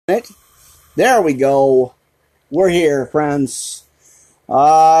There we go. We're here, friends.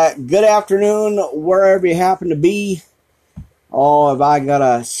 Good afternoon, wherever you happen to be. Oh, have I got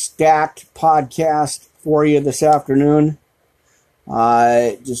a stacked podcast for you this afternoon?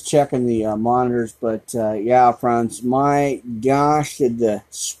 Just checking the monitors, but yeah, friends, my gosh, did the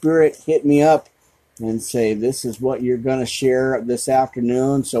Spirit hit me up and say, this is what you're going to share this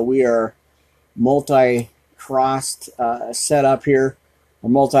afternoon. So we are multi-crossed set up here, or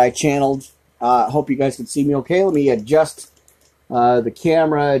multi-channeled. Hope you guys can see me okay. Let me adjust the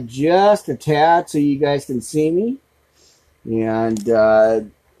camera just a tad so you guys can see me.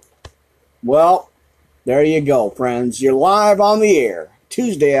 And, well, there you go, friends. You're live on the air.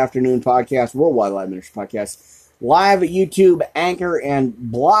 Tuesday afternoon podcast, Worldwide Live Ministry Podcast. Live at YouTube, Anchor, and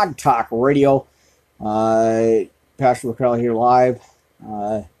Blog Talk Radio. Pastor McCrell here live.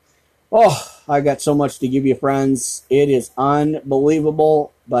 I got so much to give you, friends. It is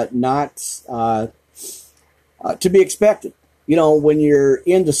unbelievable, but not to be expected. You know, when you're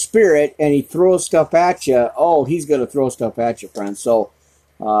in the Spirit and he throws stuff at you, he's going to throw stuff at you, friends. So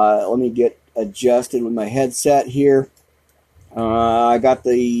let me get adjusted with my headset here. I got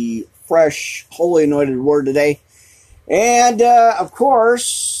the fresh, holy anointed word today. And, of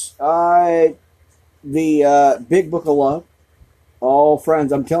course, the big book of love. Oh,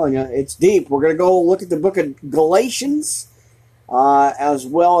 friends, I'm telling you, it's deep. We're going to go look at the book of Galatians, as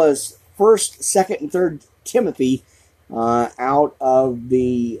well as 1st, 2nd, and 3rd Timothy out of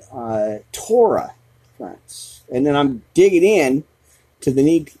the Torah, friends. And then I'm digging in to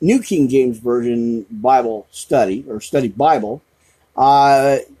the New King James Version Bible study, or study Bible.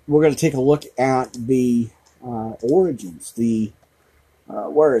 We're going to take a look at the origins.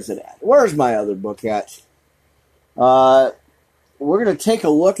 Where is it at? Where's my other book at? We're going to take a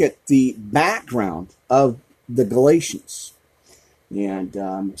look at the background of the Galatians. And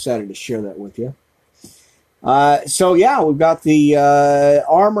I'm excited to share that with you. So, yeah, we've got the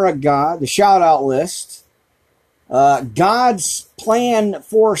armor of God, the shout-out list, God's plan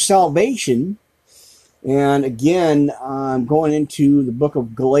for salvation. And again, I'm going into the book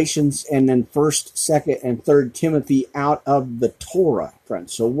of Galatians and then 1st, 2nd, and 3rd Timothy out of the Torah,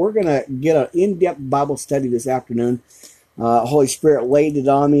 friends. So we're going to get an in-depth Bible study this afternoon. Holy Spirit laid it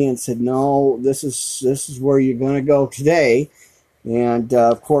on me and said, no, this is where you're going to go today. And,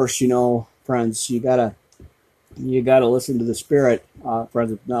 of course, you know, friends, you gotta listen to the Spirit,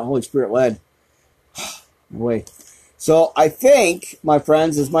 friends, if not Holy Spirit led. Wait. So I think, my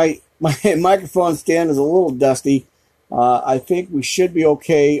friends, as my microphone stand is a little dusty, I think we should be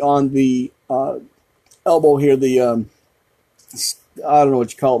okay on the elbow here, the, I don't know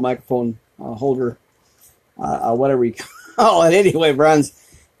what you call it, microphone holder, whatever you call it. Anyway, friends,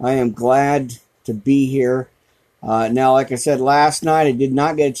 I am glad to be here. Now, like I said, last night I did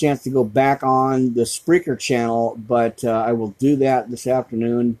not get a chance to go back on the Spreaker channel, but I will do that this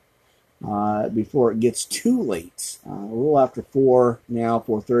afternoon before it gets too late. A little after 4 now,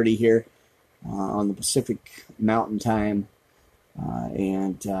 4:30 here on the Pacific Mountain Time.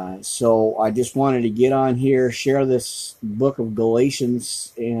 So I just wanted to get on here, share this book of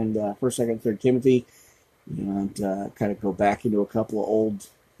Galatians and 1st, 2nd, 3rd Timothy, and kind of go back into a couple of old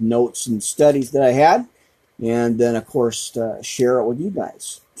notes and studies that I had. And then, of course, share it with you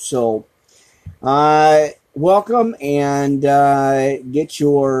guys. So, welcome, and get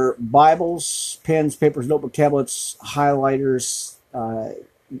your Bibles, pens, papers, notebook, tablets, highlighters,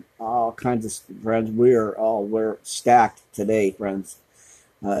 all kinds of friends. We're stacked today, friends.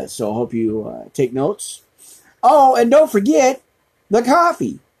 So I hope you take notes. Oh, and don't forget the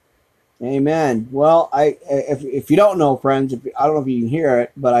coffee. Amen. Well, if you don't know, friends, I don't know if you can hear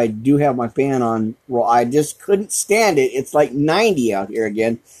it, but I do have my fan on. Well, I just couldn't stand it. It's like 90 out here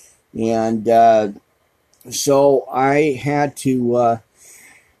again. And so I had to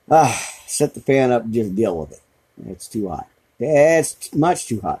set the fan up and just deal with it. It's too hot. It's much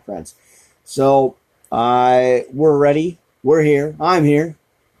too hot, friends. So we're ready. We're here. I'm here.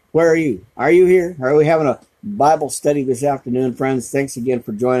 Where are you? Are you here? Are we having a Bible study this afternoon, friends? Thanks again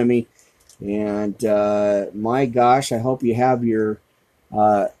for joining me. And my gosh, I hope you have your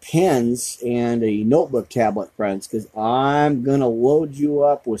pens and a notebook tablet, friends, because I'm going to load you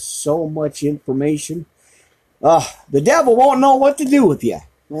up with so much information. The devil won't know what to do with you.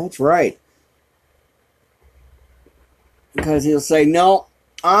 That's right. Because he'll say, no,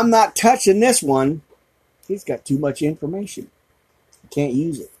 I'm not touching this one. He's got too much information. I can't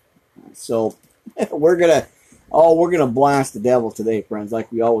use it. So we're going to blast the devil today, friends, like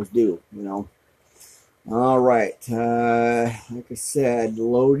we always do, you know. All right. Like I said,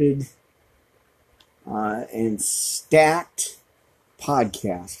 loaded and stacked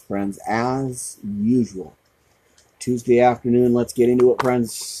podcast, friends, as usual. Tuesday afternoon, let's get into it,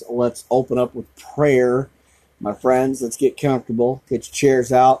 friends. Let's open up with prayer. My friends, let's get comfortable. Get your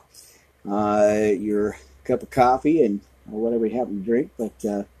chairs out, your cup of coffee, and whatever you happen to drink.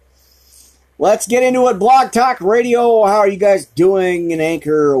 But let's get into it. Blog Talk Radio, how are you guys doing? In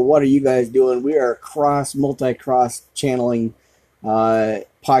Anchor, what are you guys doing? We are multi-cross channeling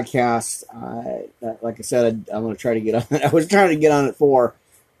podcast. Like I said, I'm going to try to get on it. I was trying to get on it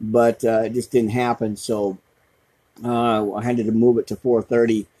but it just didn't happen. So I had to move it to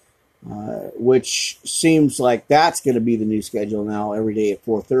 4:30, which seems like that's going to be the new schedule now, every day at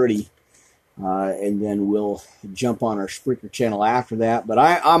 4:30. And then we'll jump on our Spreaker channel after that. But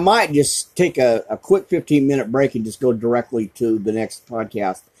I might just take a quick 15-minute break and just go directly to the next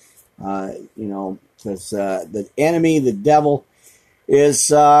podcast. Because the enemy, the devil, is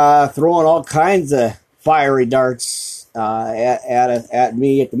throwing all kinds of fiery darts at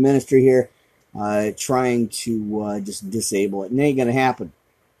me, at the ministry here, trying to just disable it. It ain't going to happen.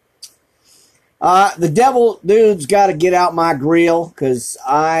 The devil dude's got to get out my grill, because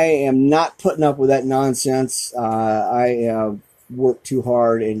I am not putting up with that nonsense. I have worked too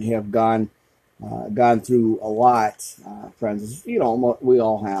hard and have gone through a lot, friends. We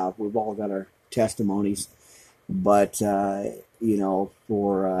all have. We've all got our testimonies. But,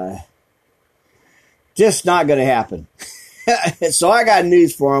 for just not going to happen. So I got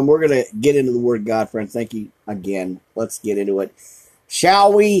news for him. We're going to get into the Word of God, friends. Thank you again. Let's get into it.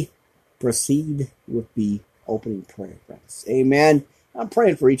 Shall we proceed with the opening prayer, friends? Amen. I'm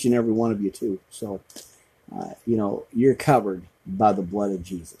praying for each and every one of you, too. So, you're covered by the blood of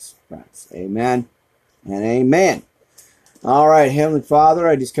Jesus, friends. Amen and amen. All right, Heavenly Father,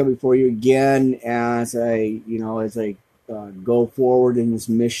 I just come before you again as I go forward in this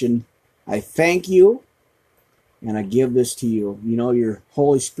mission. I thank you, and I give this to you. Your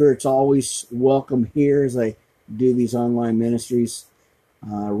Holy Spirit's always welcome here as I do these online ministries,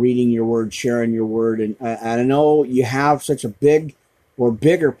 reading your word, sharing your word. And I know you have such a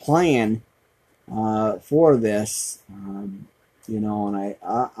bigger plan for this, and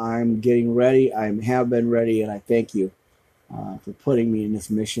I'm getting ready. I have been ready, and I thank you for putting me in this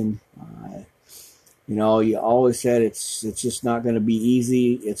mission. You always said it's just not going to be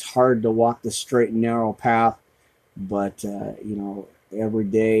easy. It's hard to walk the straight and narrow path, but every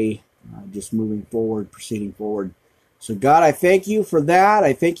day, just moving forward, proceeding forward. So God, I thank you for that.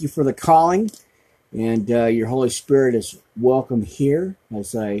 I thank you for the calling, and your Holy Spirit is welcome here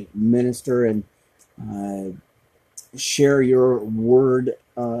as I minister and share your word,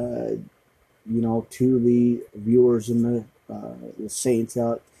 to the viewers and the saints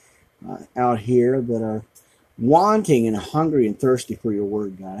out here that are wanting and hungry and thirsty for your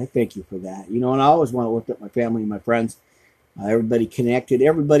word, God. I thank you for that. And I always want to lift up my family and my friends, everybody connected,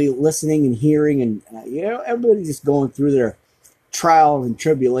 everybody listening and hearing, and everybody just going through their trials and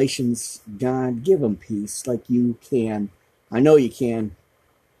tribulations. God, give them peace like you can. I know you can.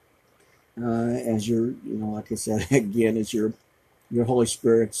 As your, like I said again, as your Holy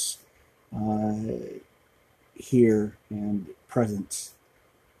Spirit's here and present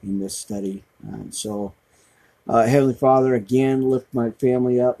in this study. And so, Heavenly Father, again, lift my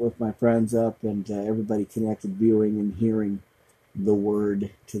family up, lift my friends up, and everybody connected, viewing and hearing the word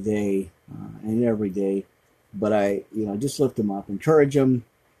today and every day. But I, just lift them up, encourage them,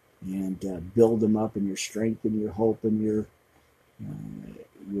 and build them up in your strength and your hope and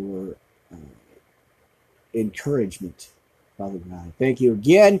your encouragement, Father God. Thank you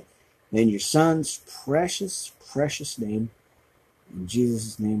again in your Son's precious, precious name. In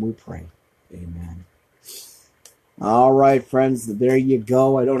Jesus' name we pray. Amen. All right, friends, there you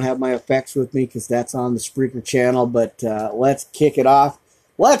go. I don't have my effects with me because that's on the Spreaker channel, but let's kick it off.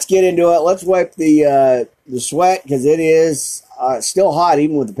 Let's get into it. Let's wipe the sweat, because it is still hot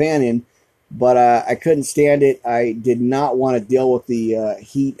even with the fan in, but I couldn't stand it. I did not want to deal with the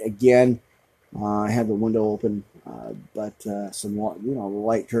heat again. I had the window open, but some, the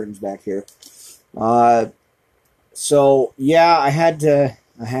light curtains back here. So yeah, I had to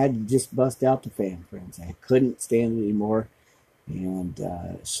just bust out the fan, friends. I couldn't stand it anymore, and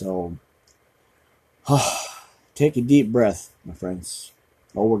so take a deep breath, my friends.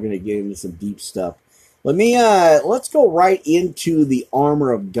 Oh, we're gonna get into some deep stuff. Let's go right into the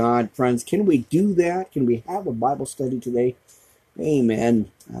armor of God, friends. Can we do that? Can we have a Bible study today?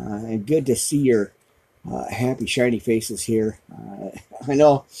 Amen. And good to see your happy, shiny faces here. I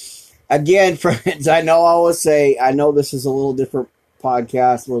know, again, friends, I always say, I know this is a little different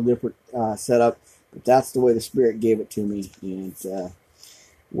podcast, a little different setup, but that's the way the Spirit gave it to me. And,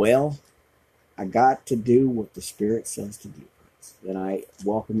 I got to do what the Spirit says to do. friends. And I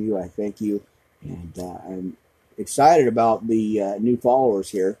welcome you. I thank you. And I'm excited about the new followers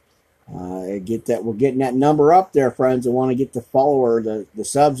here. We're getting that number up there, friends. I want to get the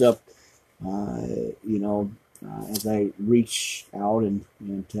subs up, as I reach out and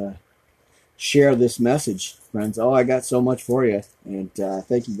share this message, friends. Oh, I got so much for you. And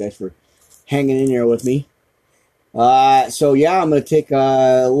thank you guys for hanging in there with me. I'm going to take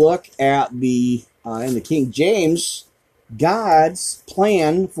a look at in the King James, God's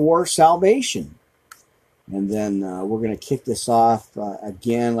plan for salvation. And then we're going to kick this off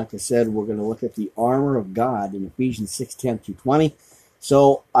again. Like I said, we're going to look at the armor of God in Ephesians 6:10-20.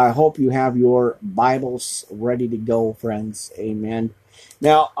 So I hope you have your Bibles ready to go, friends. Amen.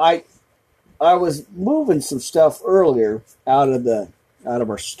 Now, I was moving some stuff earlier out of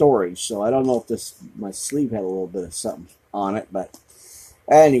our storage, so I don't know if my sleeve had a little bit of something on it, but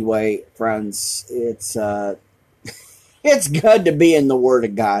anyway, friends, it's it's good to be in the Word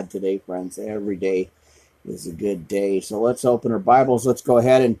of God today, friends. Every day is a good day. So let's open our Bibles. Let's go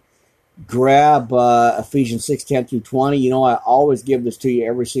ahead and grab Ephesians 6:10-20. You know, I always give this to you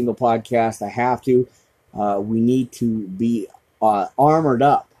every single podcast. I have to. We need to be armored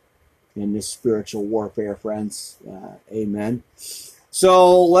up in this spiritual warfare, friends. Amen.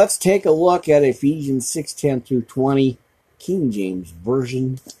 So let's take a look at Ephesians 6:10-20, King James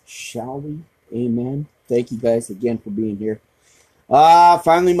Version, shall we? Amen. Thank you guys again for being here.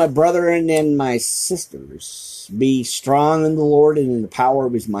 Finally, my brethren and my sisters, be strong in the Lord and in the power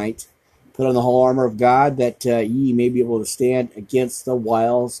of his might. Put on the whole armor of God, that ye may be able to stand against the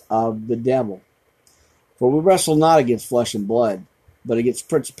wiles of the devil. For we wrestle not against flesh and blood, but against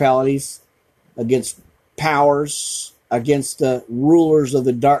principalities, against powers, against the rulers of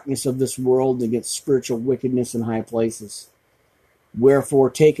the darkness of this world, against spiritual wickedness in high places. Wherefore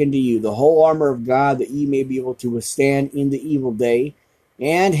take unto you the whole armor of God, that ye may be able to withstand in the evil day,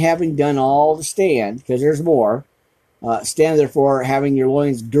 and having done all to stand, because there's more, stand therefore, having your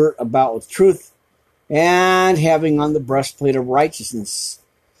loins girt about with truth, and having on the breastplate of righteousness,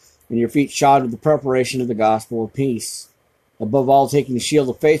 and your feet shod with the preparation of the gospel of peace. Above all, taking the shield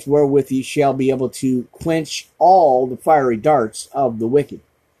of faith, wherewith ye shall be able to quench all the fiery darts of the wicked.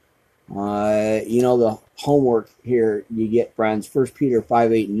 The homework here you get, friends, 1 Peter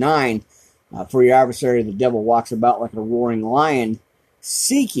 5:8-9. For your adversary, the devil, walks about like a roaring lion,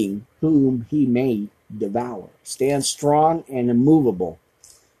 seeking whom he may devour. Stand strong and immovable.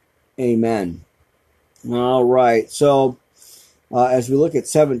 Amen. All right. So, as we look at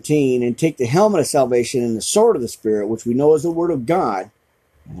 17, and take the helmet of salvation and the sword of the Spirit, which we know is the Word of God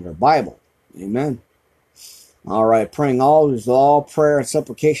and our Bible. Amen. All right, praying always with all prayer and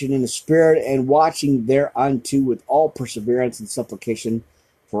supplication in the Spirit, and watching thereunto with all perseverance and supplication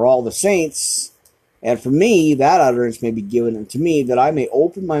for all the saints. And for me, that utterance may be given unto me, that I may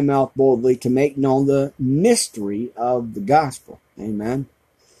open my mouth boldly to make known the mystery of the gospel. Amen.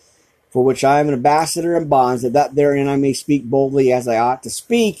 For which I am an ambassador in bonds, that therein I may speak boldly as I ought to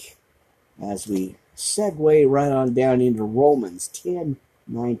speak. As we segue right on down into Romans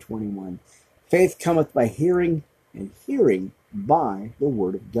 10:9-21. Faith cometh by hearing, and hearing by the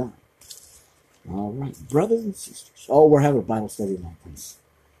word of God. All right, brothers and sisters. Oh, we're having a Bible study tonight, friends.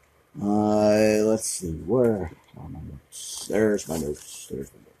 Let's see. Where are my notes? There's my notes.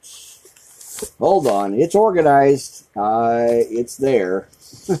 Hold on. It's organized. It's there.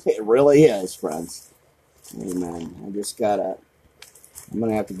 It really is, friends. Amen. I'm going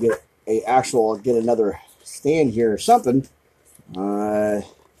to have to get another stand here or something.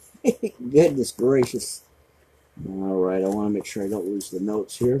 Goodness gracious. All right, I want to make sure I don't lose the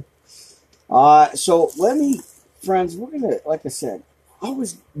notes here. So let me, friends, we're going to, like I said, I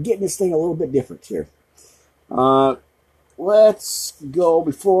was getting this thing a little bit different here. Let's go,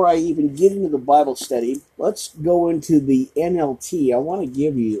 before I even get into the Bible study, let's go into the NLT. I want to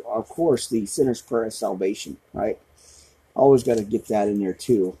give you, of course, the Sinner's Prayer of Salvation, right? Always got to get that in there,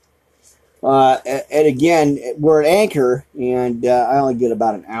 too. And again, we're at Anchor, and I only get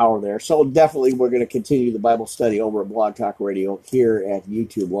about an hour there. So definitely we're going to continue the Bible study over at Blog Talk Radio here at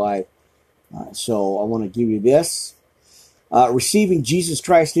YouTube Live. So I want to give you this. Receiving Jesus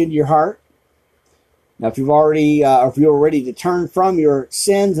Christ into your heart. Now, if you're ready to turn from your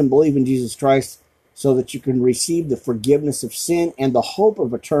sins and believe in Jesus Christ so that you can receive the forgiveness of sin and the hope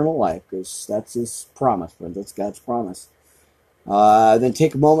of eternal life, because that's his promise, friends. That's God's promise. Then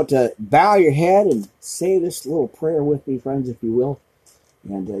take a moment to bow your head and say this little prayer with me, friends, if you will.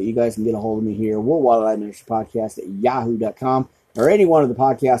 And you guys can get a hold of me here, Worldwide Live Ministry Podcast at yahoo.com, or any one of the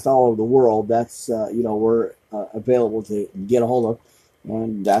podcasts all over the world. That's, we're available to get a hold of.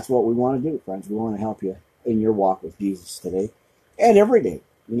 And that's what we want to do, friends. We want to help you in your walk with Jesus today. and every day,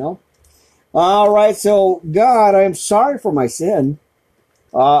 you know. All right, so God, I am sorry for my sin.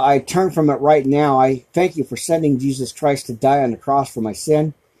 I turn from it right now. I thank you for sending Jesus Christ to die on the cross for my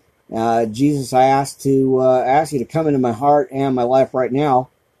sin. Jesus, I ask you to come into my heart and my life right now.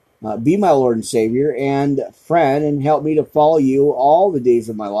 Be my Lord and Savior and friend, and help me to follow you all the days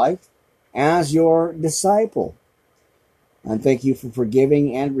of my life as your disciple. And thank you for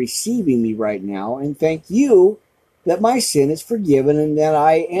forgiving and receiving me right now. And thank you that my sin is forgiven and that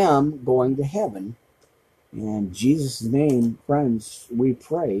I am going to heaven. In Jesus' name, friends, we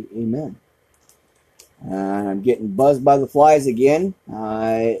pray. Amen. I'm getting buzzed by the flies again.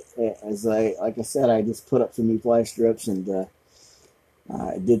 Like I said, I just put up some new fly strips and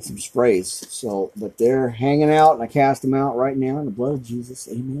did some sprays. So, but they're hanging out, and I cast them out right now in the blood of Jesus.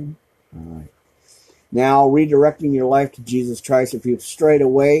 Amen. All right. Now, redirecting your life to Jesus Christ. If you've strayed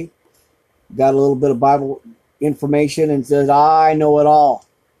away, got a little bit of Bible information, and says, I know it all.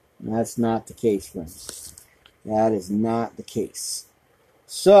 And that's not the case, friends. That is not the case.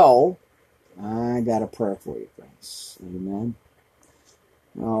 So, I got a prayer for you, friends. Amen.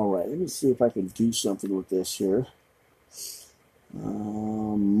 All right, let me see if I can do something with this here.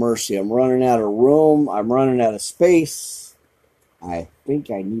 Mercy, I'm running out of room. I'm running out of space. I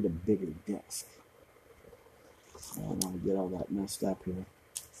think I need a bigger desk. I don't want to get all that messed up here.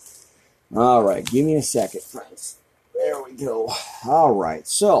 All right, give me a second, friends. There we go. All right,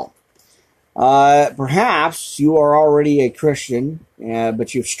 so perhaps you are already a Christian,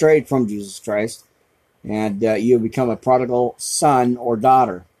 but you've strayed from Jesus Christ, and you have become a prodigal son or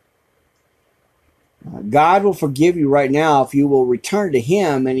daughter. God will forgive you right now if you will return to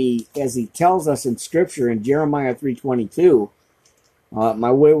Him, and as He tells us in Scripture in Jeremiah 3:22.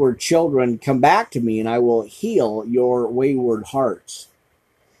 My wayward children, come back to me, and I will heal your wayward hearts.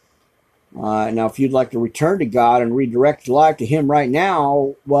 Now, if you'd like to return to God and redirect your life to Him right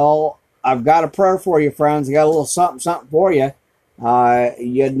now, well, I've got a prayer for you, friends. I got a little something for you.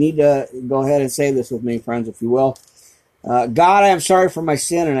 You need to go ahead and say this with me, friends, if you will. God, I am sorry for my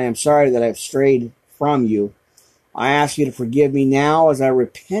sin, and I am sorry that I have strayed from you. I ask you to forgive me now as I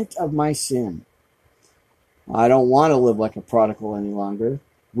repent of my sin. I don't want to live like a prodigal any longer.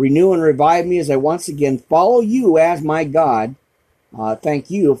 Renew and revive me as I once again follow you as my God.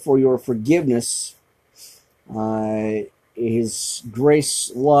 Thank you for your forgiveness, His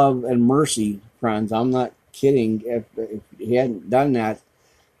grace, love, and mercy, friends. I'm not kidding. If He hadn't done that,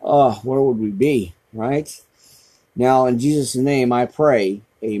 where would we be, right? Now, in Jesus' name, I pray.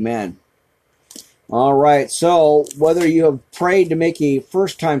 Amen. All right, so whether you have prayed to make a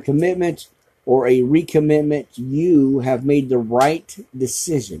first-time commitment or a recommitment, you have made the right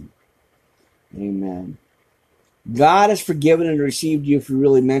decision. Amen. God has forgiven and received you if you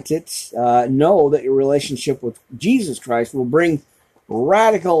really meant it. Know that your relationship with Jesus Christ will bring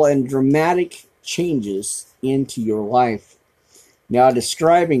radical and dramatic changes into your life. Now,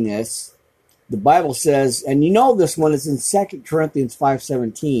 describing this, the Bible says, and you know this one is in 2 Corinthians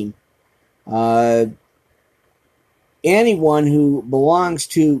 5:17, anyone who belongs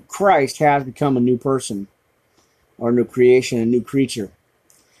to Christ has become a new person, or a new creation, a new creature.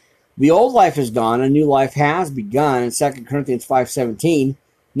 The old life is gone, a new life has begun in 2 Corinthians 5:17.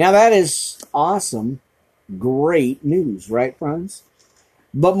 Now that is awesome, great news, right, friends?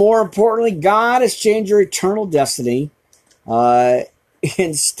 But more importantly, God has changed your eternal destiny.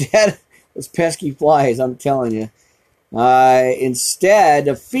 Instead, those pesky flies, I'm telling you, instead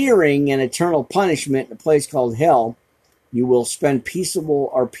of fearing an eternal punishment in a place called hell, you will spend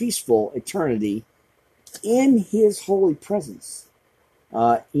peaceful eternity in His holy presence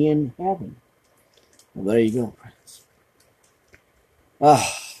in heaven. Well, there you go, friends.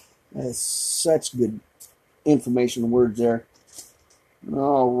 That's such good information words there.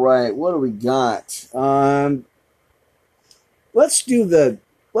 All right, what do we got? Let's do the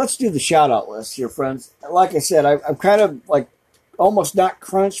shout out list here, friends. Like I said, I'm kind of like almost not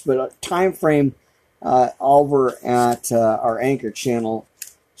crunched, but a time frame over at our Anchor channel.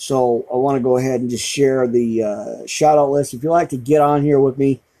 So I want to go ahead and just share the shout out list. If you'd like to get on here with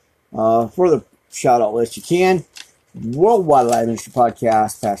me for the shout out list, you can. Worldwide Live Ministry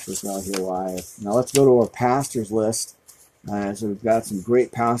Podcast, Pastor Ismail here live. Now let's go to our pastors list. So we've got some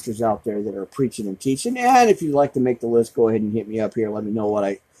great pastors out there that are preaching and teaching. And if you'd like to make the list, go ahead and hit me up here. Let me know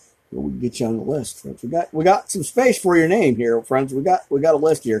we'll get you on the list. Friends. We got some space for your name here, friends. We got a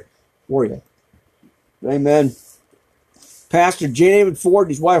list here for you. Amen. Pastor J. David Ford,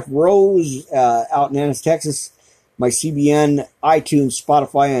 his wife Rose, out in Ennis, Texas. My CBN, iTunes,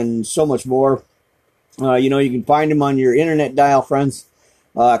 Spotify, and so much more. You can find him on your internet dial, friends.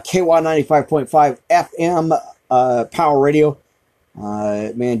 KY 95.5 FM. Power Radio.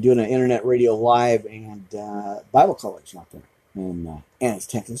 Man, doing an internet radio live and Bible college out there in Annis,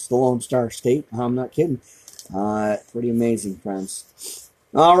 Texas, the Lone Star State. I'm not kidding. Pretty amazing, friends.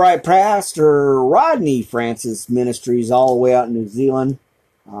 All right, Pastor Rodney Francis Ministries, all the way out in New Zealand.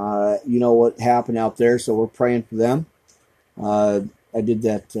 You know what happened out there, so we're praying for them. I did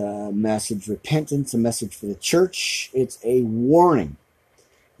that message, repentance, a message for the church. It's a warning.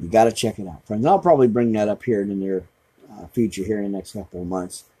 You got to check it out, friends. I'll probably bring that up here in the near future here in the next couple of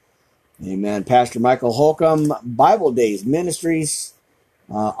months. Amen. Pastor Michael Holcomb, Bible Days Ministries,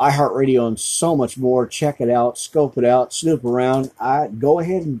 iHeartRadio, and so much more. Check it out, scope it out, snoop around. Go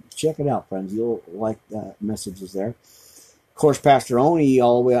ahead and check it out, friends. You'll like the messages there. Of course, Pastor Oni,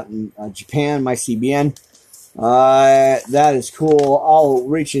 all the way out in Japan, my CBN. That is cool. All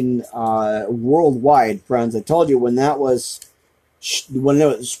reaching worldwide, friends. I told you when the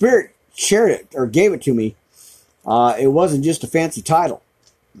Spirit shared it or gave it to me, it wasn't just a fancy title.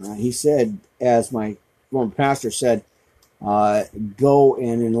 He said, as my former pastor said, go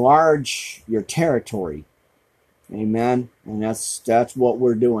and enlarge your territory. Amen. And that's what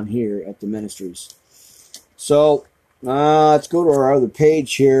we're doing here at the ministries. So let's go to our other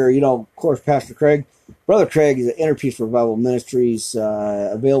page here. You know, of course, Pastor Craig. Brother Craig is at Inner Peace Revival Ministries,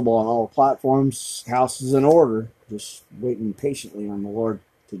 available on all platforms. House is in order. Just waiting patiently on the Lord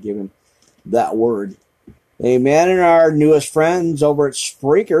to give him that word. Amen. And our newest friends over at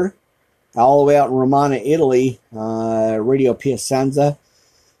Spreaker, all the way out in Romana, Italy, Radio Piacenza.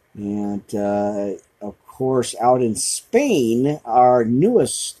 And, of course, out in Spain, our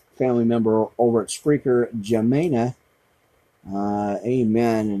newest family member over at Spreaker, Jimena.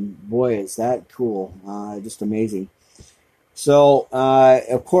 Amen. And boy, is that cool. Just amazing. So,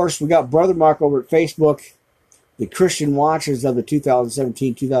 of course, we got Brother Mark over at Facebook, the Christian Watchers of the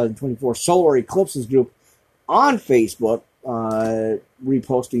 2017-2024 Solar Eclipses group on Facebook,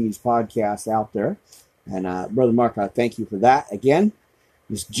 reposting these podcasts out there. And Brother Mark, I thank you for that again.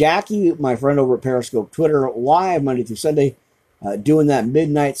 Miss Jackie, my friend over at Periscope Twitter, live Monday through Sunday, doing that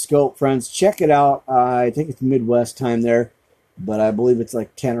midnight scope, friends. Check it out. I think it's Midwest time there, but I believe it's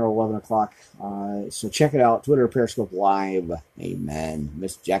like 10 or 11 o'clock. So check it out. Twitter, Periscope Live. Amen.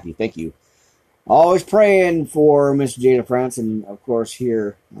 Miss Jackie, thank you. Always praying for Miss Jada France, and of course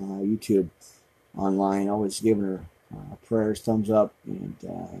here, YouTube online. Always giving her prayers, thumbs up, and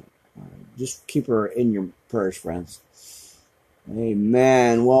just keep her in your prayers, friends.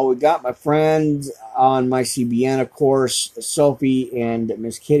 Amen. Well, we got my friends on my CBN, of course, Sophie and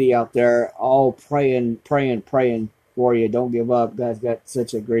Miss Kitty out there, all praying for you. Don't give up. God's got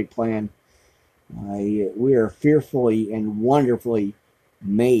such a great plan. We are fearfully and wonderfully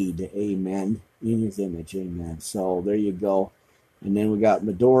made, amen, in his image, amen. So there you go. And then we got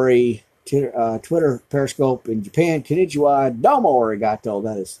Midori, Twitter, Periscope in Japan, Konnichiwa, domo arigato.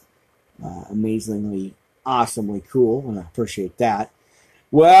 That is amazingly, awesomely cool, and I appreciate that.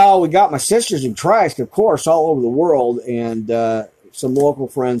 Well, we got my sisters in Christ, of course, all over the world, and some local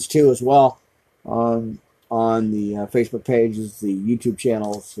friends too as well on the Facebook pages, the YouTube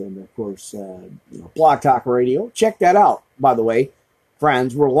channels, and of course, Blog Talk Radio. Check that out, by the way,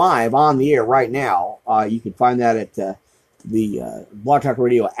 friends. We're live on the air right now. You can find that at the Blog Talk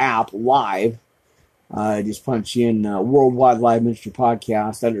Radio app live. Just punch in Worldwide Live Ministry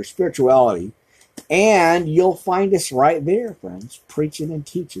Podcast under Spirituality, and you'll find us right there, friends, preaching and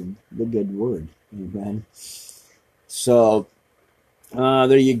teaching the good word. Amen. So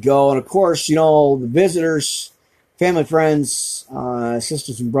there you go. And of course, the visitors, family, friends,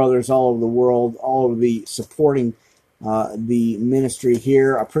 sisters and brothers all over the world, all over the supporting the ministry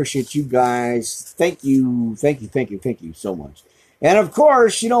here. I appreciate you guys. Thank you so much. And of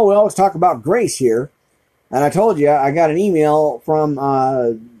course, we always talk about grace here. And I told you, I got an email from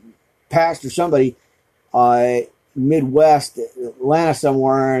pastor somebody, Midwest, Atlanta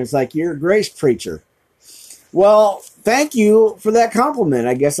somewhere, and it's like, you're a grace preacher. Well, thank you for that compliment.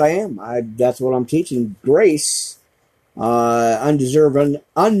 I guess I am. That's what I'm teaching. Grace, undeserved,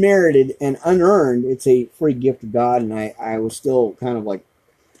 unmerited, and unearned. It's a free gift of God, and I was still kind of like,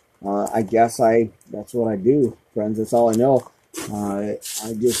 I guess that's what I do, friends. That's all I know. I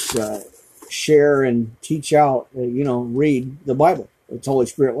just share and teach out, read the Bible. It's Holy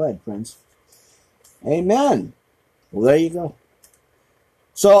Spirit led, friends. Amen. Well, there you go.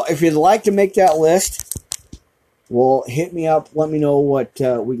 So if you'd like to make that list, well, hit me up. Let me know what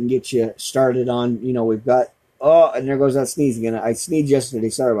we can get you started on. We've got, and there goes that sneeze again. I sneezed yesterday.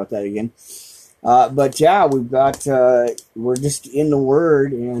 Sorry about that again. But yeah, we've got, we're just in the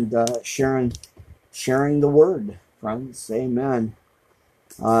Word and sharing the Word, friends. Amen.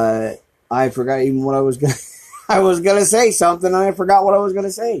 I forgot even what I was going to I was going to say something and I forgot what I was going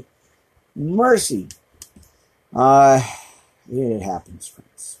to say. Mercy. It happens,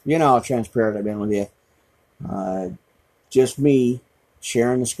 friends. You know how transparent I've been with you. Just me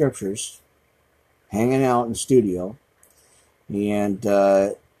sharing the scriptures, hanging out in the studio, and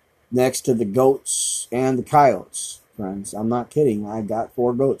next to the goats and the coyotes, friends. I'm not kidding. I got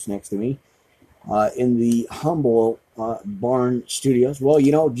 4 goats next to me in the humble barn studios. Well,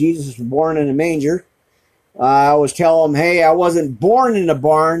 you know, Jesus was born in a manger. I always tell them, hey, I wasn't born in a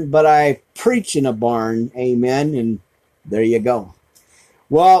barn, but I preach in a barn. Amen. And there you go.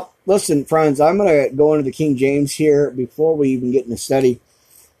 Well, listen, friends, I'm going to go into the King James here before we even get in the study.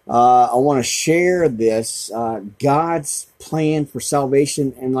 I want to share this, God's plan for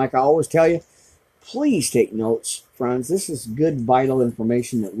salvation. And like I always tell you, please take notes, friends. This is good, vital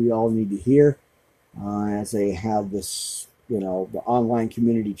information that we all need to hear as they have this, you know, the online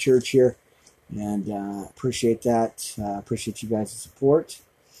community church here. And appreciate that. Appreciate you guys' support.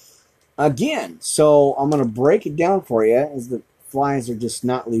 Again, so I'm going to break it down for you as the flies are just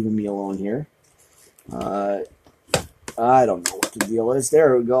not leaving me alone here. I don't know what the deal is.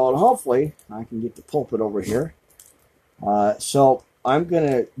 There we go. And hopefully I can get the pulpit over here. So I'm going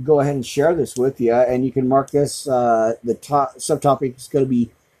to go ahead and share this with you. And you can mark this. The subtopic is going to be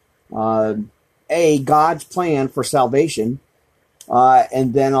God's plan for salvation.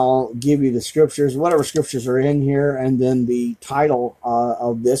 And then I'll give you the scriptures, whatever scriptures are in here, and then the title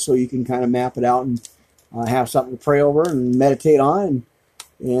of this, so you can kind of map it out and have something to pray over and meditate on,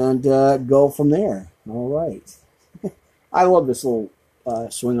 and go from there. All right. I love this little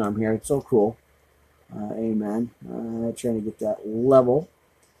swing arm here. It's so cool. Amen. Trying to get that level.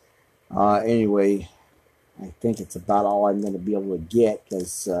 Anyway, I think it's about all I'm going to be able to get,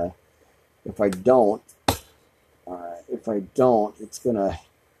 because if I don't, it's going to,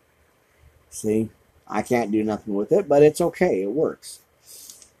 see, I can't do nothing with it, but it's okay. It works.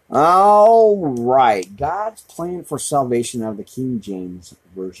 All right. God's plan for salvation out of the King James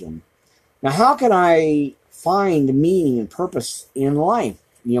Version. Now, how can I find meaning and purpose in life?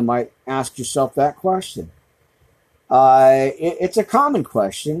 You might ask yourself that question. It's a common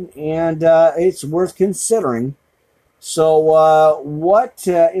question, and it's worth considering. So what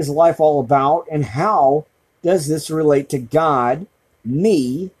is life all about, and how does this relate to God,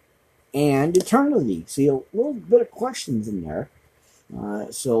 me, and eternity? See, a little bit of questions in there.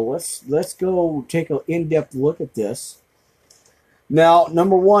 So let's go take an in-depth look at this. Now,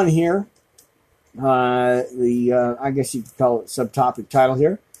 number one here, I guess you could call it subtopic title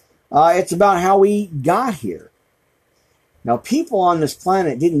here. It's about how we got here. Now, people on this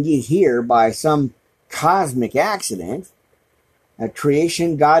planet didn't get here by some cosmic accident. At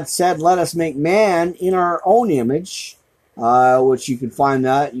creation, God said, let us make man in our own image, which you can find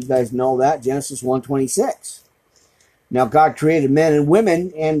that, you guys know that, Genesis 1:26. Now, God created men and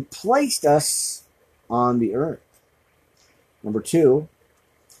women and placed us on the earth. Number two,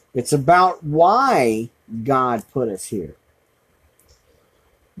 it's about why God put us here.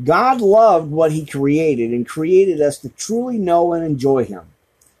 God loved what he created and created us to truly know and enjoy him.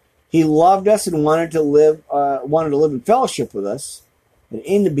 He loved us and wanted to live in fellowship with us. And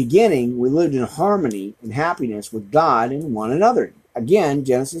in the beginning, we lived in harmony and happiness with God and one another. Again,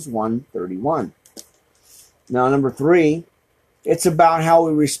 Genesis 1:31. Now, number three, it's about how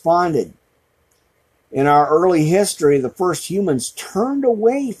we responded. In our early history, the first humans turned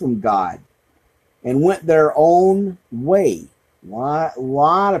away from God and went their own way. A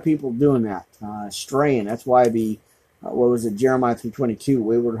lot of people doing that, straying. That's why Jeremiah 3:22,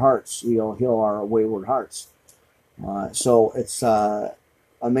 wayward hearts, heal our wayward hearts. So it's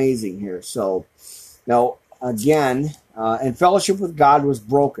amazing here. So now, again, and fellowship with God was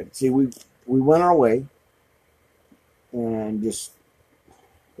broken. See, we went our way, and just,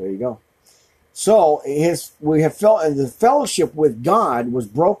 there you go. So the fellowship with God was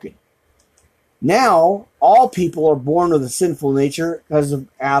broken. Now, all people are born with a sinful nature because of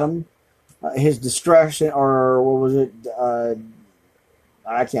Adam, his destruction, or what was it?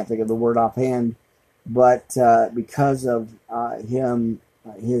 I can't think of the word offhand, but because of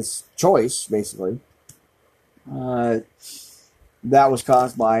his choice, basically, that was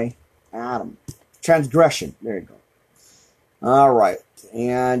caused by Adam. Transgression. There you go. All right.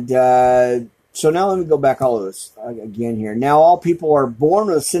 And so now let me go back all of this again here. Now, all people are born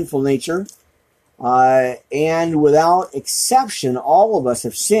with a sinful nature. And without exception, all of us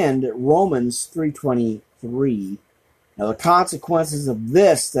have sinned. Romans 3:23. Now, the consequences of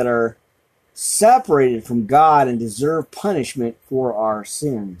this that are separated from God and deserve punishment for our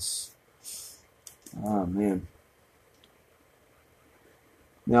sins. Oh, man.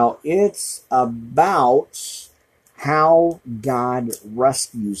 Now, it's about how God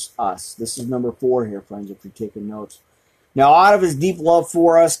rescues us. This is number 4 here, friends, if you're taking notes. Now, out of his deep love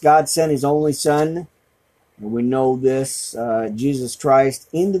for us, God sent his only Son, and we know this, Jesus Christ,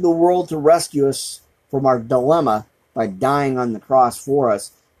 into the world to rescue us from our dilemma by dying on the cross for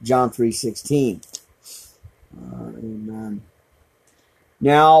us. John 3:16. Amen.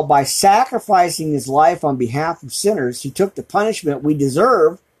 Now, by sacrificing his life on behalf of sinners, he took the punishment we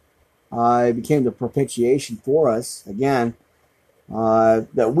deserve. It became the propitiation for us, again,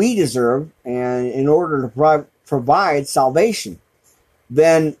 that we deserve, and in order to provide salvation.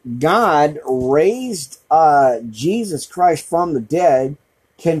 Then God raised Jesus Christ from the dead,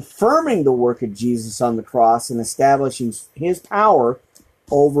 confirming the work of Jesus on the cross and establishing his power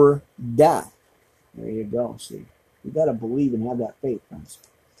over death. There you go. See, you got to believe and have that faith, friends.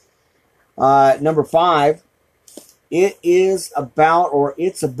 Number 5, it's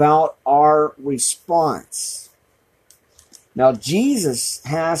about our response. Now, Jesus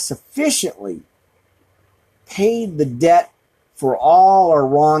has sufficiently paid the debt for all our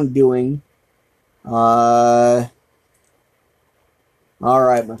wrongdoing. All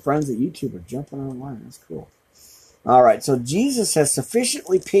right, my friends at YouTube are jumping online. That's cool. All right, so Jesus has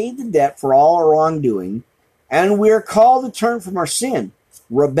sufficiently paid the debt for all our wrongdoing, and we're called to turn from our sin,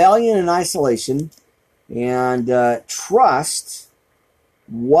 rebellion, and isolation, and trust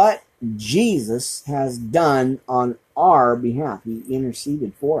what Jesus has done on our behalf. He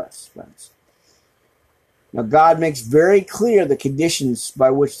interceded for us, friends. Now, God makes very clear the conditions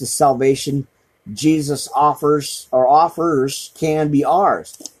by which the salvation Jesus offers can be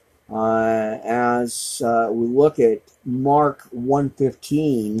ours. As we look at Mark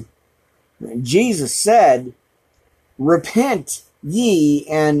 1:15, Jesus said, "Repent ye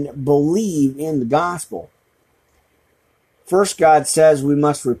and believe in the gospel." First, God says we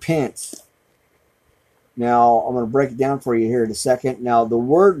must repent. Now, I'm going to break it down for you here in a second. Now, the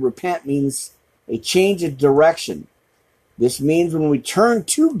word repent means a change of direction. This means when we turn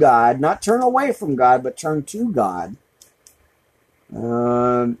to God, not turn away from God, but turn to God,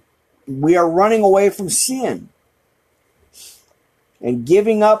 we are running away from sin and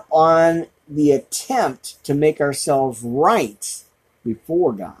giving up on the attempt to make ourselves right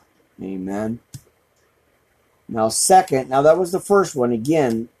before God. Amen. Now, second, that was the first one.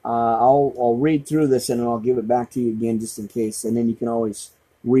 Again, I'll read through this and I'll give it back to you again just in case, and then you can always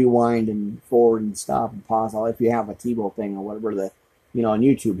rewind and forward and stop and pause if you have a TiVo thing or whatever on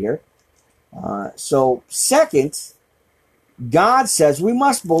YouTube here. So second, God says we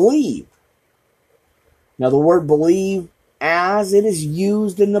must believe. Now the word believe, as it is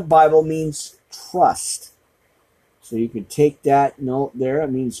used in the Bible, means trust. So you can take that note there.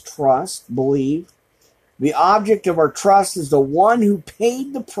 It means trust, believe. The object of our trust is the one who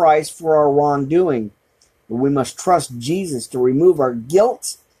paid the price for our wrongdoing. We must trust Jesus to remove our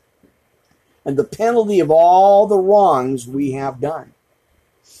guilt and the penalty of all the wrongs we have done.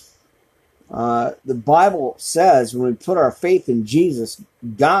 The Bible says when we put our faith in Jesus,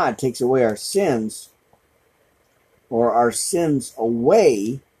 God takes away our sins, or our sins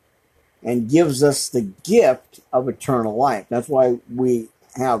away, and gives us the gift of eternal life. That's why we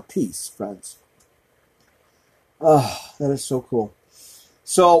have peace, friends. Oh, that is so cool.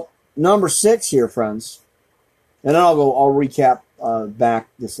 So, number 6 here, friends. And then I'll recap back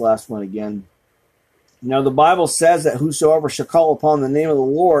this last one again. Now, the Bible says that whosoever shall call upon the name of the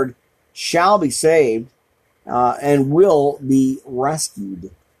Lord shall be saved and will be rescued.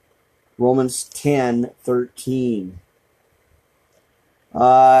 Romans 10:13.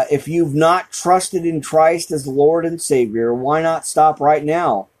 If you've not trusted in Christ as the Lord and Savior, why not stop right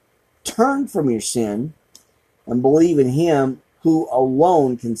now? Turn from your sin and believe in Him who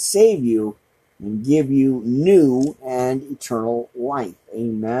alone can save you and give you new and eternal life.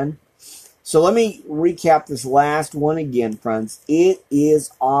 Amen. So let me recap this last one again, friends. It is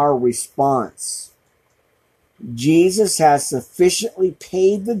our response. Jesus has sufficiently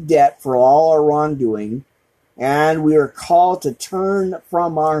paid the debt for all our wrongdoing, and we are called to turn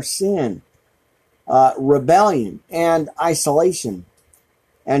from our sin, rebellion, and isolation,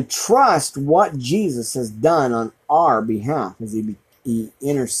 and trust what Jesus has done on our behalf as He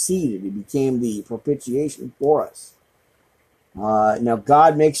interceded. He became the propitiation for us. Now,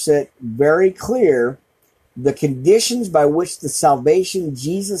 God makes it very clear the conditions by which the salvation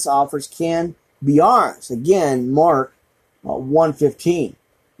Jesus offers can be ours. Again, Mark 1:15.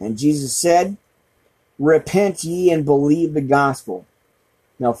 And Jesus said, "Repent ye and believe the gospel."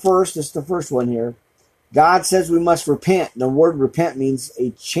 Now, first, it's the first one here. God says we must repent. The word repent means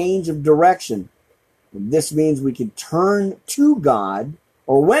a change of direction. This means we can turn to God,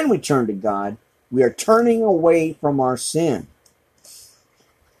 or when we turn to God, We are turning away from our sin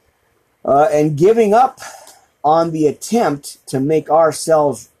and giving up on the attempt to make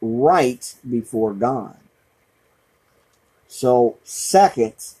ourselves right before God. So,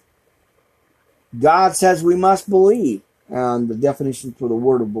 second, God says we must believe. And the definition for the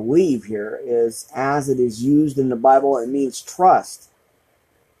word of believe here is, as it is used in the Bible, it means trust.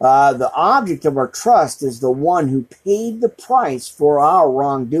 The object of our trust is the one who paid the price for our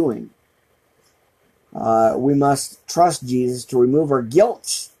wrongdoing. We must trust Jesus to remove our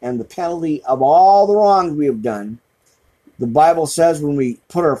guilt and the penalty of all the wrongs we have done. The Bible says when we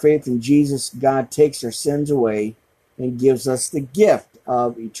put our faith in Jesus, God takes our sins away and gives us the gift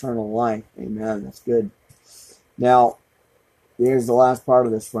of eternal life. Amen. That's good. Now, here's the last part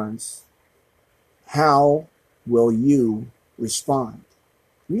of this, friends. How will you respond?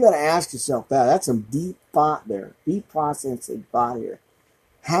 You got to ask yourself that. That's some deep thought there. Deep processing thought here.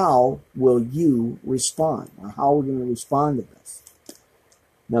 How will you respond? Or how are we going to respond to this?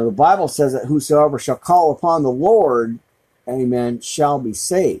 Now, the Bible says that whosoever shall call upon the Lord, amen, shall be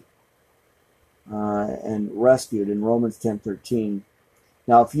saved and rescued in Romans 10:13.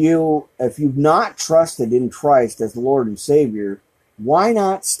 Now, if you've not trusted in Christ as Lord and Savior, why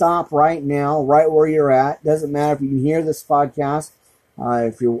not stop right now, right where you're at? Doesn't matter if you can hear this podcast.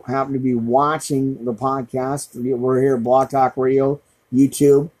 If you happen to be watching the podcast, we're here at Blog Talk Radio,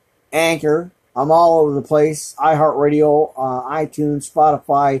 YouTube, Anchor. I'm all over the place. iHeartRadio, iTunes,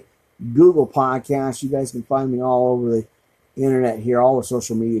 Spotify, Google Podcasts. You guys can find me all over the internet here, all the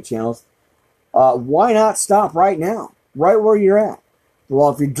social media channels. Why not stop right now, right where you're at? Well,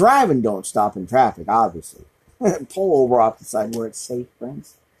 if you're driving, don't stop in traffic, obviously. Pull over off the side where it's safe,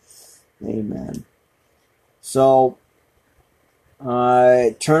 friends. Amen. So,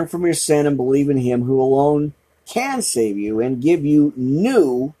 turn from your sin and believe in Him who alone can save you and give you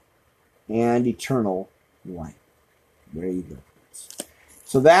new and eternal life. There you go.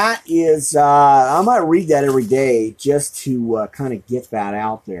 So that is, I might read that every day just to kind of get that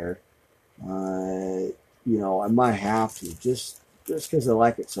out there. I might have to, just because I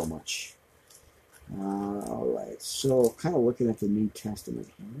like it so much. All right, so kind of looking at the New Testament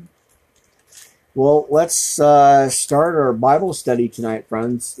here. Well, let's start our Bible study tonight,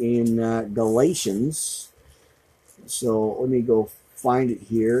 friends, in Galatians. So let me go find it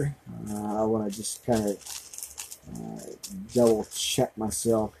here. I want to just kind of double check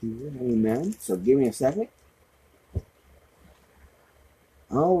myself here. Amen. So give me a second.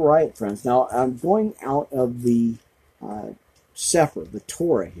 All right, friends. Now I'm going out of the Sefer, the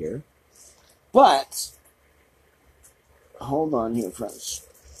Torah here. But, hold on here, friends.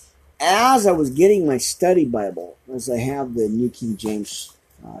 As I was getting my study Bible, as I have the New King James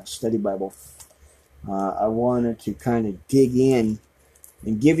study Bible, I wanted to kind of dig in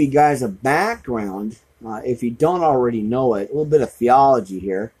and give you guys a background, if you don't already know it, a little bit of theology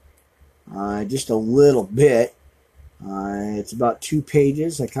here, just a little bit. It's about 2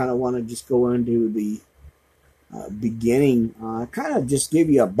 pages. I kind of want to just go into the beginning, kind of just give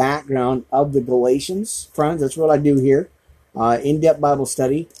you a background of the Galatians, friends. That's what I do here, in-depth Bible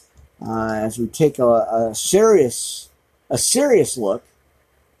study, as we take a serious look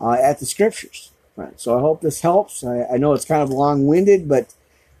at the Scriptures, friends. So I hope this helps. I know it's kind of long-winded, but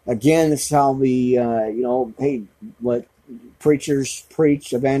again, this is how the hey, what preachers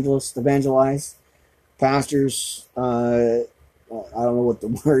preach, evangelists evangelize, pastors. I don't know what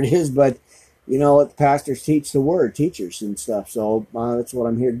the word is, but let the pastors teach the word, teachers and stuff. So that's what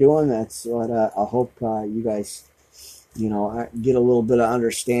I'm here doing. That's what I hope you guys, get a little bit of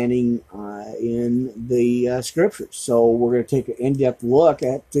understanding in the Scriptures. So we're going to take an in-depth look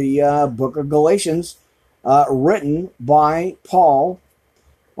at the book of Galatians, written by Paul,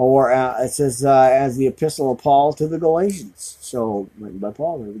 or it says as the epistle of Paul to the Galatians. So written by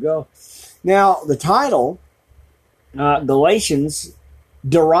Paul. There we go. Now the title, Galatians,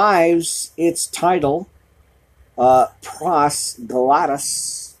 derives its title, Pros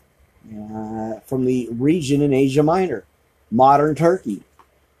Galatas, from the region in Asia Minor, modern Turkey,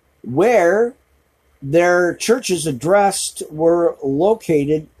 where their churches addressed were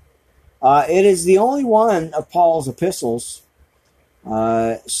located. It is the only one of Paul's epistles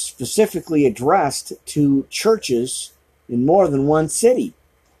specifically addressed to churches in more than one city.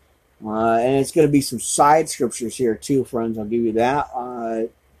 And it's going to be some side scriptures here too, friends. I'll give you that.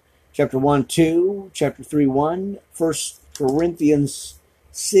 Chapter 1, 2, chapter 3, 1, 1 Corinthians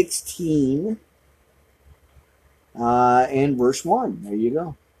 16, and verse 1. There you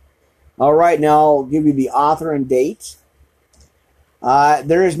go. All right, now I'll give you the author and date.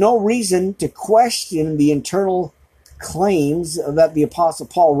 There is no reason to question the internal claims that the Apostle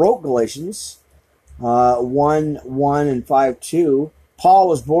Paul wrote Galatians. 1:1 and 5:2. Paul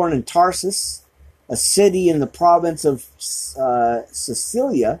was born in Tarsus, a city in the province of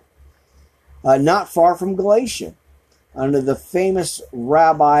Cilicia, not far from Galatia, under the famous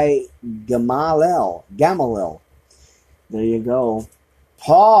Rabbi Gamaliel. There you go.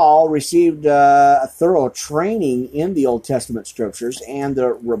 Paul received a thorough training in the Old Testament scriptures and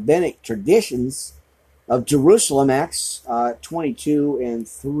the rabbinic traditions of Jerusalem, Acts 22 and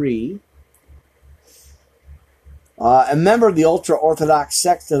 3. A member of the ultra-Orthodox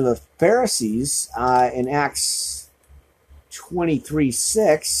sect of the Pharisees in Acts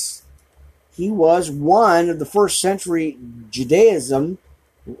 23:6, he was one of the first century Judaism,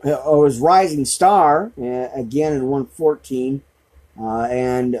 or his rising star, again in 1:14,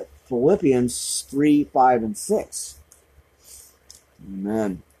 and Philippians 3:5 and 6.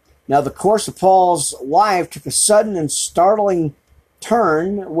 Amen. Now, the course of Paul's life took a sudden and startling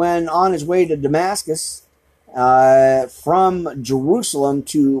turn when, on his way to Damascus, from Jerusalem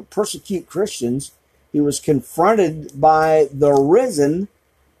to persecute Christians, he was confronted by the risen,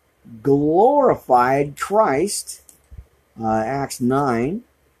 glorified Christ, Acts 9.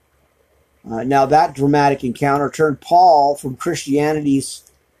 Now, that dramatic encounter turned Paul from Christianity's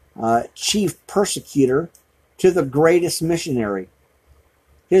chief persecutor to the greatest missionary.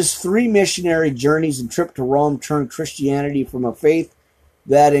 His 3 missionary journeys and trip to Rome turned Christianity from a faith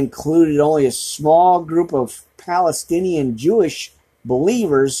that included only a small group of Palestinian Jewish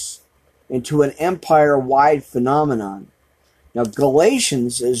believers into an empire-wide phenomenon. Now,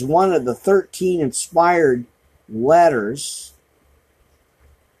 Galatians is one of the 13 inspired letters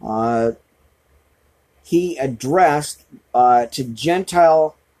he addressed to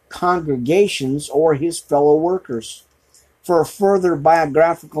Gentile congregations or his fellow workers. For further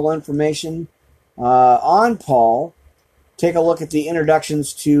biographical information on Paul, take a look at the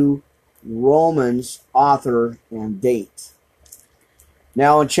introductions to Romans, author and date.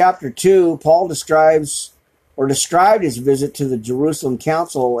 Now, in chapter 2, Paul described his visit to the Jerusalem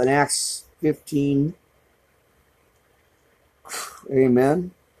Council in Acts 15.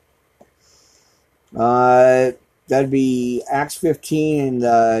 Amen. That'd be Acts 15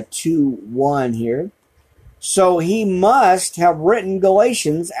 and 2:1 here. So he must have written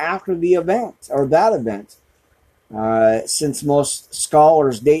Galatians after the event, or that event, since most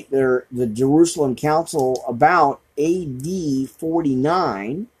scholars date the Jerusalem Council about AD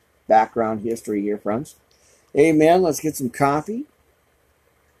 49. Background history here, friends. Amen. Let's get some coffee.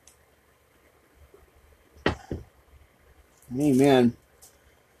 Amen.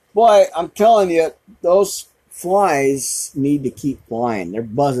 Boy, I'm telling you, those flies need to keep flying. They're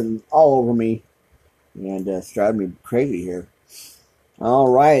buzzing all over me, and it's driving me crazy here. All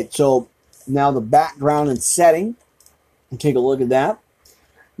right, so now the background and setting. Take a look at that.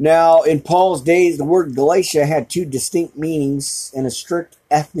 Now, in Paul's days, the word Galatia had 2 distinct meanings. In a strict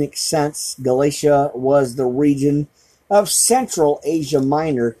ethnic sense, Galatia was the region of Central Asia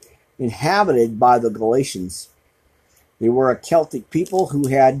Minor inhabited by the Galatians. They were a Celtic people who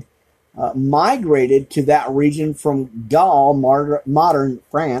had migrated to that region from Gaul, modern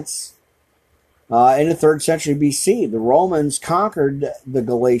France, in the 3rd century BC. The Romans conquered the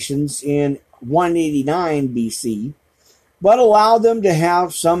Galatians in 189 BC, but allowed them to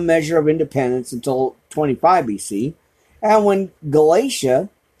have some measure of independence until 25 BC. And when Galatia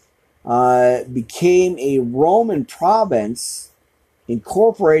became a Roman province,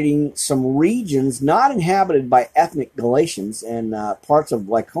 incorporating some regions not inhabited by ethnic Galatians and parts of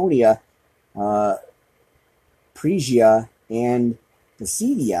Lycaonia, Phrygia, and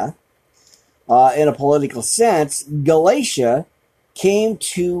Pisidia, in a political sense, Galatia came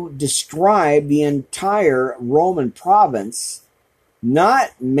to describe the entire Roman province,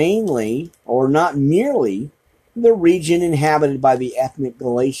 not mainly or not merely the region inhabited by the ethnic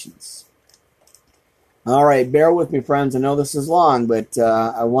Galatians. All right, bear with me, friends. I know this is long, but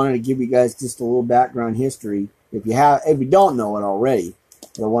I wanted to give you guys just a little background history. If you don't know it already,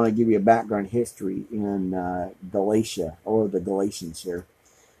 I want to give you a background history in Galatia, or the Galatians here.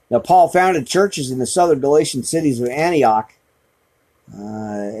 Now, Paul founded churches in the southern Galatian cities of Antioch.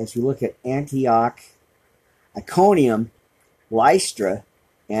 As we look at Antioch, Iconium, Lystra,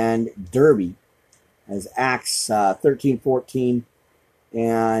 and Derbe, as Acts 13:14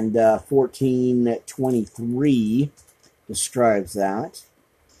 and 14:23 describes that.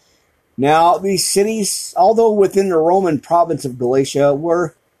 Now, these cities, although within the Roman province of Galatia,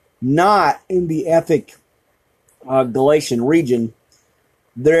 were not in the ethnic Galatian region.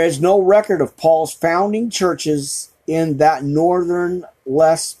 There is no record of Paul's founding churches in that northern,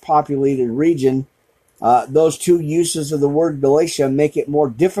 less populated region. Those 2 uses of the word Galatia make it more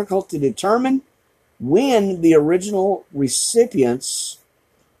difficult to determine when the original recipients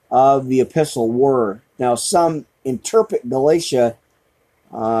of the epistle were. Now, some interpret Galatia,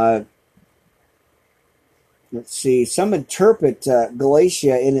 some interpret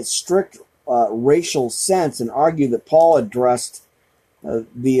Galatia in its strict racial sense and argue that Paul addressed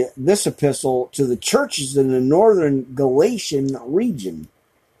this epistle to the churches in the northern Galatian region,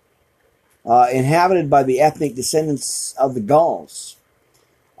 inhabited by the ethnic descendants of the Gauls.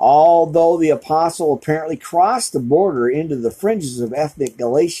 Although the apostle apparently crossed the border into the fringes of ethnic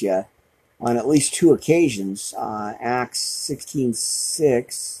Galatia on at least two occasions, Acts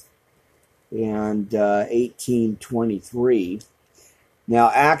 16:6 and 18:23.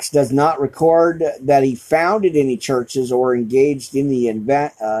 Now, Acts does not record that he founded any churches or engaged in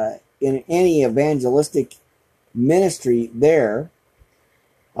any evangelistic ministry there,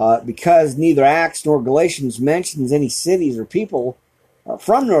 because neither Acts nor Galatians mentions any cities or people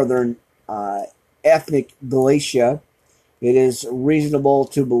from northern ethnic Galatia. It is reasonable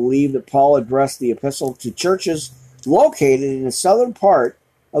to believe that Paul addressed the epistle to churches located in the southern part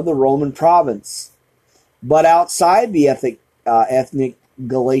of the Roman province. But outside the ethnic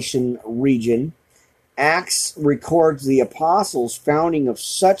Galatian region, Acts records the apostles' founding of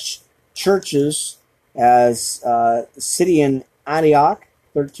such churches as the city in Antioch,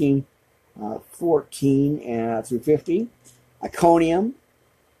 13:14 through 50, Iconium,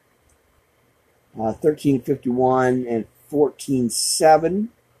 13:51 and 14:7.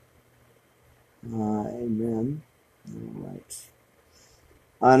 Amen. All right.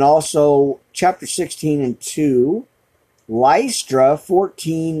 And also chapter 16 and 2, Lystra,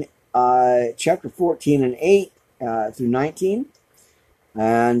 chapter 14 and 8 through 19,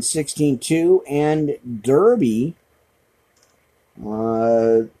 and 16:2, and Derbe,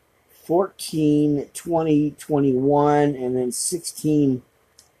 14, 20, 21, and then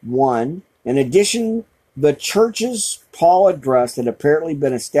 16:1. In addition, the churches Paul addressed had apparently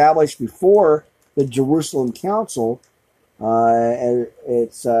been established before the Jerusalem Council.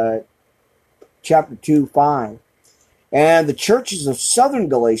 It's chapter 2:5. And the churches of southern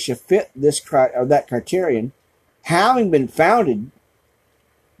Galatia fit that criterion, having been founded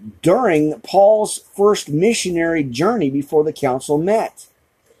during Paul's first missionary journey before the council met.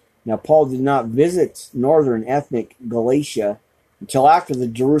 Now, Paul did not visit northern ethnic Galatia until after the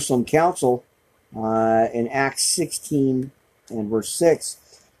Jerusalem Council in Acts 16 and verse 6.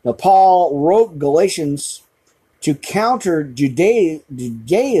 Now, Paul wrote Galatians to counter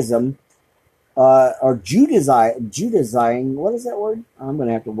Judaism, or Judaizing, what is that word? I'm going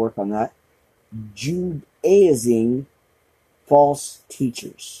to have to work on that. Judaizing false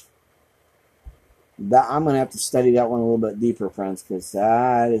teachers. I'm going to have to study that one a little bit deeper, friends, because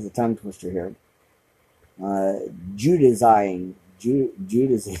that is a tongue twister here. Judaizing.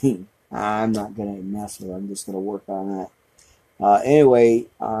 I'm not going to mess with it. I'm just going to work on that. Anyway,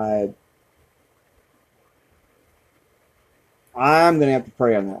 I'm going to have to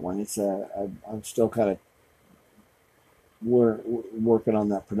pray on that one. I'm still kind of working on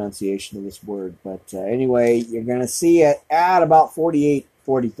that pronunciation of this word. But anyway, you're going to see it at about 48,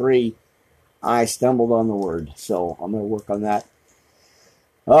 43. I stumbled on the word. So I'm going to work on that.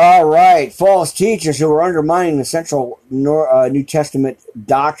 All right. False teachers who are undermining the central New Testament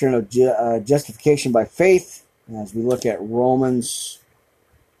doctrine of justification by faith, as we look at Romans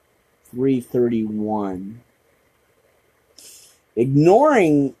 3:31.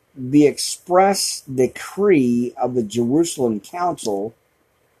 Ignoring the express decree of the Jerusalem Council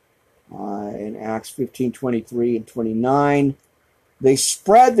in Acts 15:23 and 29, they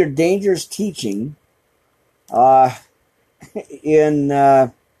spread their dangerous teaching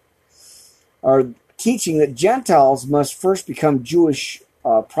teaching that Gentiles must first become Jewish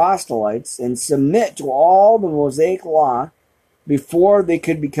proselytes and submit to all the Mosaic law before they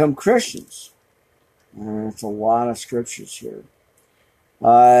could become Christians. That's a lot of scriptures here.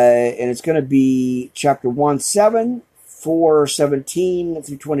 And it's going to be chapter 1:7, 4:17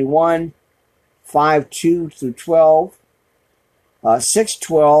 through 21, 5:2 through 12,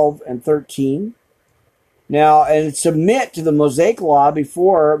 6:12 and 13. Now, and submit to the Mosaic law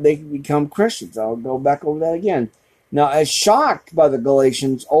before they can become Christians. I'll go back over that again. Now, as shocked by the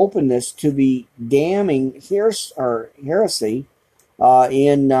Galatians' openness to the damning heresy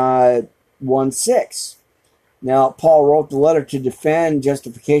in 1:6. Now, Paul wrote the letter to defend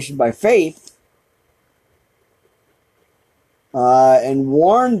justification by faith and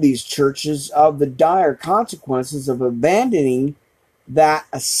warned these churches of the dire consequences of abandoning that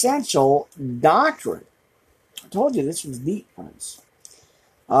essential doctrine. I told you this was deep, friends.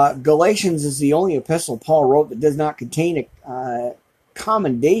 Galatians is the only epistle Paul wrote that does not contain a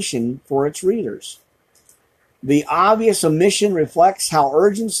commendation for its readers. The obvious omission reflects how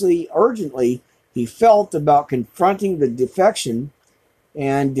urgently he felt about confronting the defection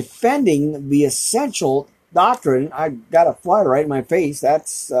and defending the essential doctrine. I got a fly right in my face.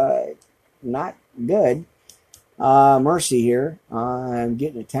 That's not good. Mercy here. I'm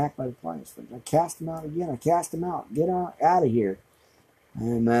getting attacked by the flies. I cast him out again. I cast him out. Get out of here.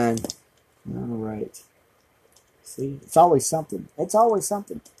 Amen. All right. See, it's always something. It's always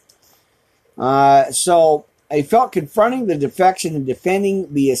something. So I felt confronting the defection and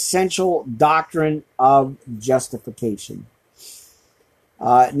defending the essential doctrine of justification.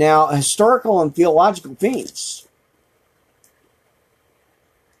 Now, historical and theological themes.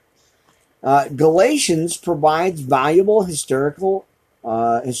 Galatians provides valuable historical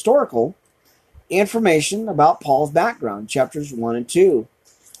information about Paul's background, chapters 1 and 2,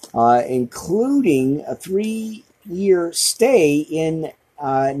 including a 3-year stay in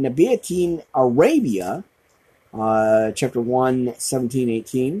Nabatean Arabia, chapter 1, 17,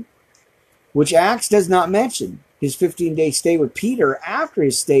 18, which Acts does not mention. His 15-day stay with Peter after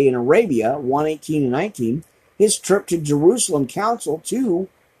his stay in Arabia, 1:18 and 19, his trip to Jerusalem Council,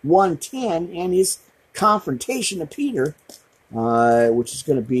 2:110, and his confrontation to Peter, which is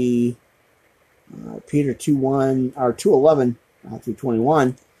going to be Peter 2:1 or 2:11 through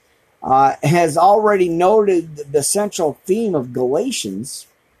 21, has already noted the central theme of Galatians,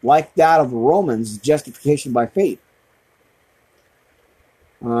 like that of Romans, justification by faith.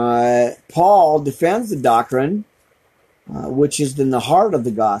 Paul defends the doctrine, which is in the heart of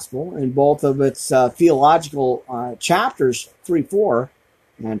the gospel, in both of its theological chapters 3-4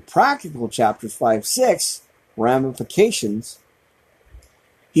 and practical chapters 5-6 ramifications.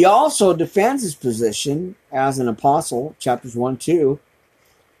 He also defends his position as an apostle, chapters 1-2,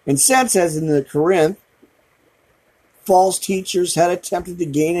 and since, as in the Corinth, false teachers had attempted to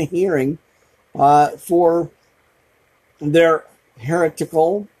gain a hearing for their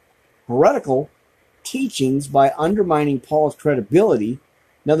heretical teachings by undermining Paul's credibility.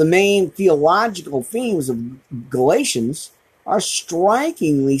 Now, the main theological themes of Galatians are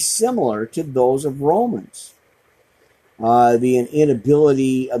strikingly similar to those of Romans. The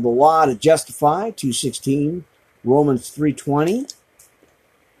inability of the law to justify, 2:16, Romans 3:20.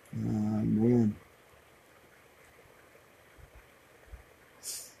 Man.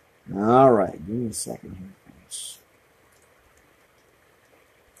 All right, give me a second here, folks.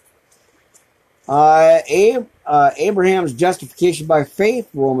 Abraham's justification by faith,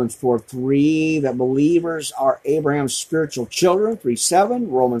 Romans 4:3, that believers are Abraham's spiritual children,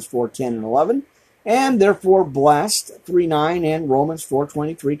 3:7, Romans 4:10 and 11, and therefore blessed, 3:9, and Romans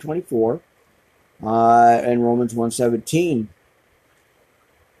 4:23-24, and Romans 1:17.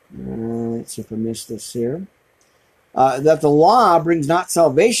 Let's see if I missed this here. That the law brings not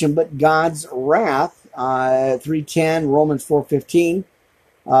salvation, but God's wrath, 3:10, Romans 4:15,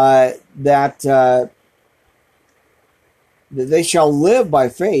 that they shall live by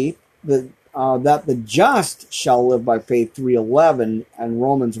faith, that the just shall live by faith, 3:11, and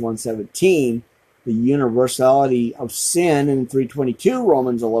Romans 1:17, the universality of sin in 3:22,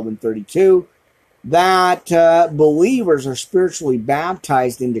 Romans 11:32, that believers are spiritually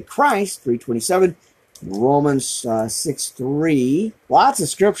baptized into Christ, 3:27, Romans 6:3. Lots of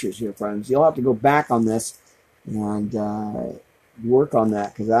scriptures here, friends. You'll have to go back on this and work on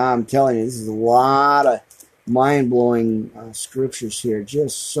that, because I'm telling you, this is a lot of mind-blowing scriptures here.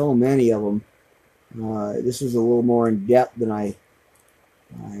 Just so many of them. This is a little more in depth than I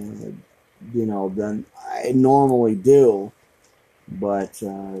normally do, but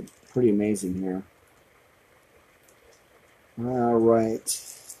pretty amazing here. All right,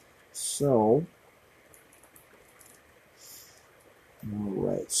 so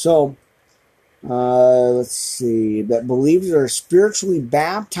let's see, that believers are spiritually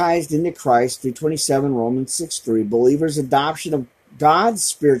baptized into Christ, 3:27, Romans 6:3, believers' adoption of God's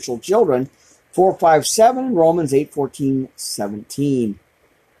spiritual children, 4:5-7, Romans 8:14-17,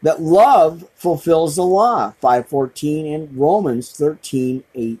 that love fulfills the law, 5:14, and Romans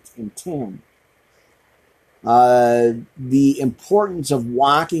 13:8 and 10. The importance of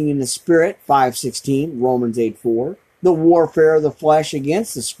walking in the Spirit, 5:16, Romans 8:4, the warfare of the flesh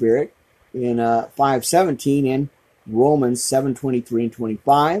against the Spirit, in 5:17 and Romans 7:23 and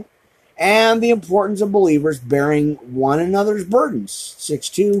 25, and the importance of believers bearing one another's burdens,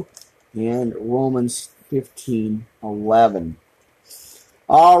 6:2, and Romans 15:11.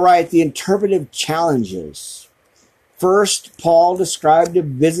 All right, the interpretive challenges. First, Paul described a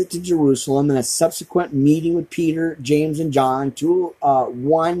visit to Jerusalem and a subsequent meeting with Peter, James, and John,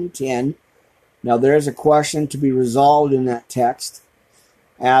 1:10. Now, there's a question to be resolved in that text.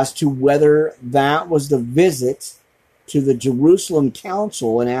 as to whether that was the visit to the Jerusalem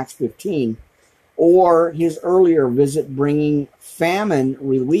Council in Acts 15 or his earlier visit bringing famine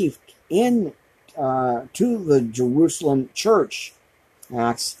relief in to the Jerusalem church,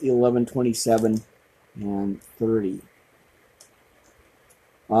 Acts 11:27 and 30.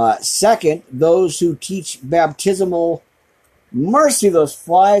 Second, those who teach baptismal mercy, those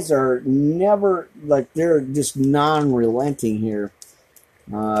flies are never, like, they're just non-relenting here.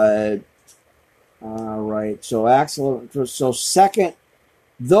 Right. So Acts 11. So second,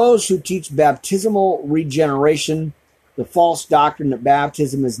 those who teach baptismal regeneration, the false doctrine that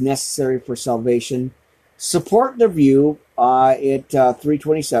baptism is necessary for salvation, support the view at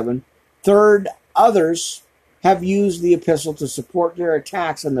 327. Third, others have used the epistle to support their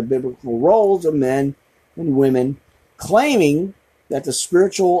attacks on the biblical roles of men and women, claiming that the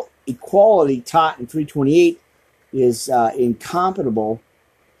spiritual equality taught in 328 is incompatible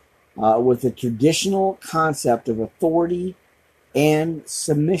with the traditional concept of authority and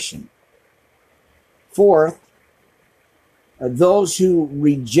submission. Fourth, those who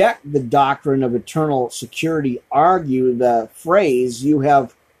reject the doctrine of eternal security argue the phrase, "you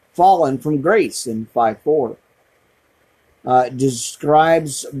have fallen from grace," in 5:4.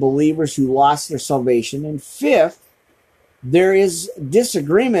 Describes believers who lost their salvation. And fifth, there is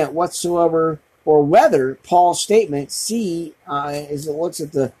disagreement whatsoever or whether Paul's statement, as it looks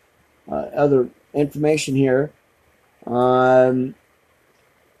at the other information here,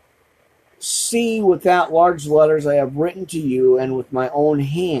 see with that large letters I have written to you and with my own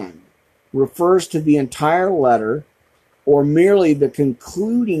hand, refers to the entire letter or merely the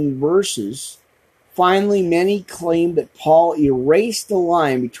concluding verses. Finally, many claim that Paul erased the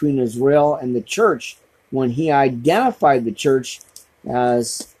line between Israel and the church when he identified the church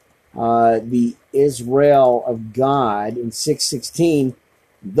as the Israel of God in 6:16.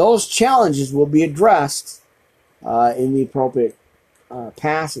 Those challenges will be addressed in the appropriate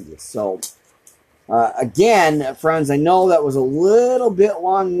passages. So, again, friends, I know that was a little bit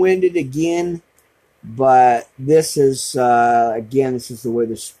long-winded again, but this is, this is the way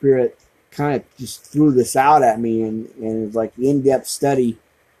the Spirit kind of just threw this out at me, and it's like the in-depth study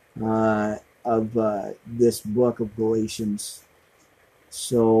of this book of Galatians.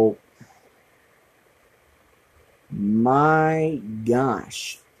 So, my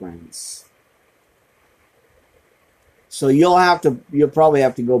gosh, friends. So you'll probably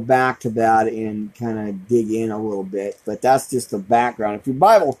have to go back to that and kind of dig in a little bit, but that's just the background. If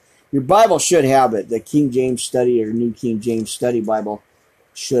your Bible should have it. The King James Study or New King James Study Bible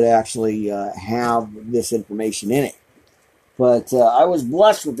should actually have this information in it. But I was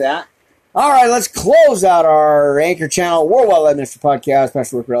blessed with that. All right, let's close out our Anchor Channel Worldwide Live Ministry Podcast.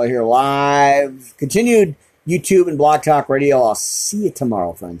 Pastor Rick Riley here live. Continued YouTube and Blog Talk Radio. I'll see you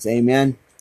tomorrow, friends. Amen.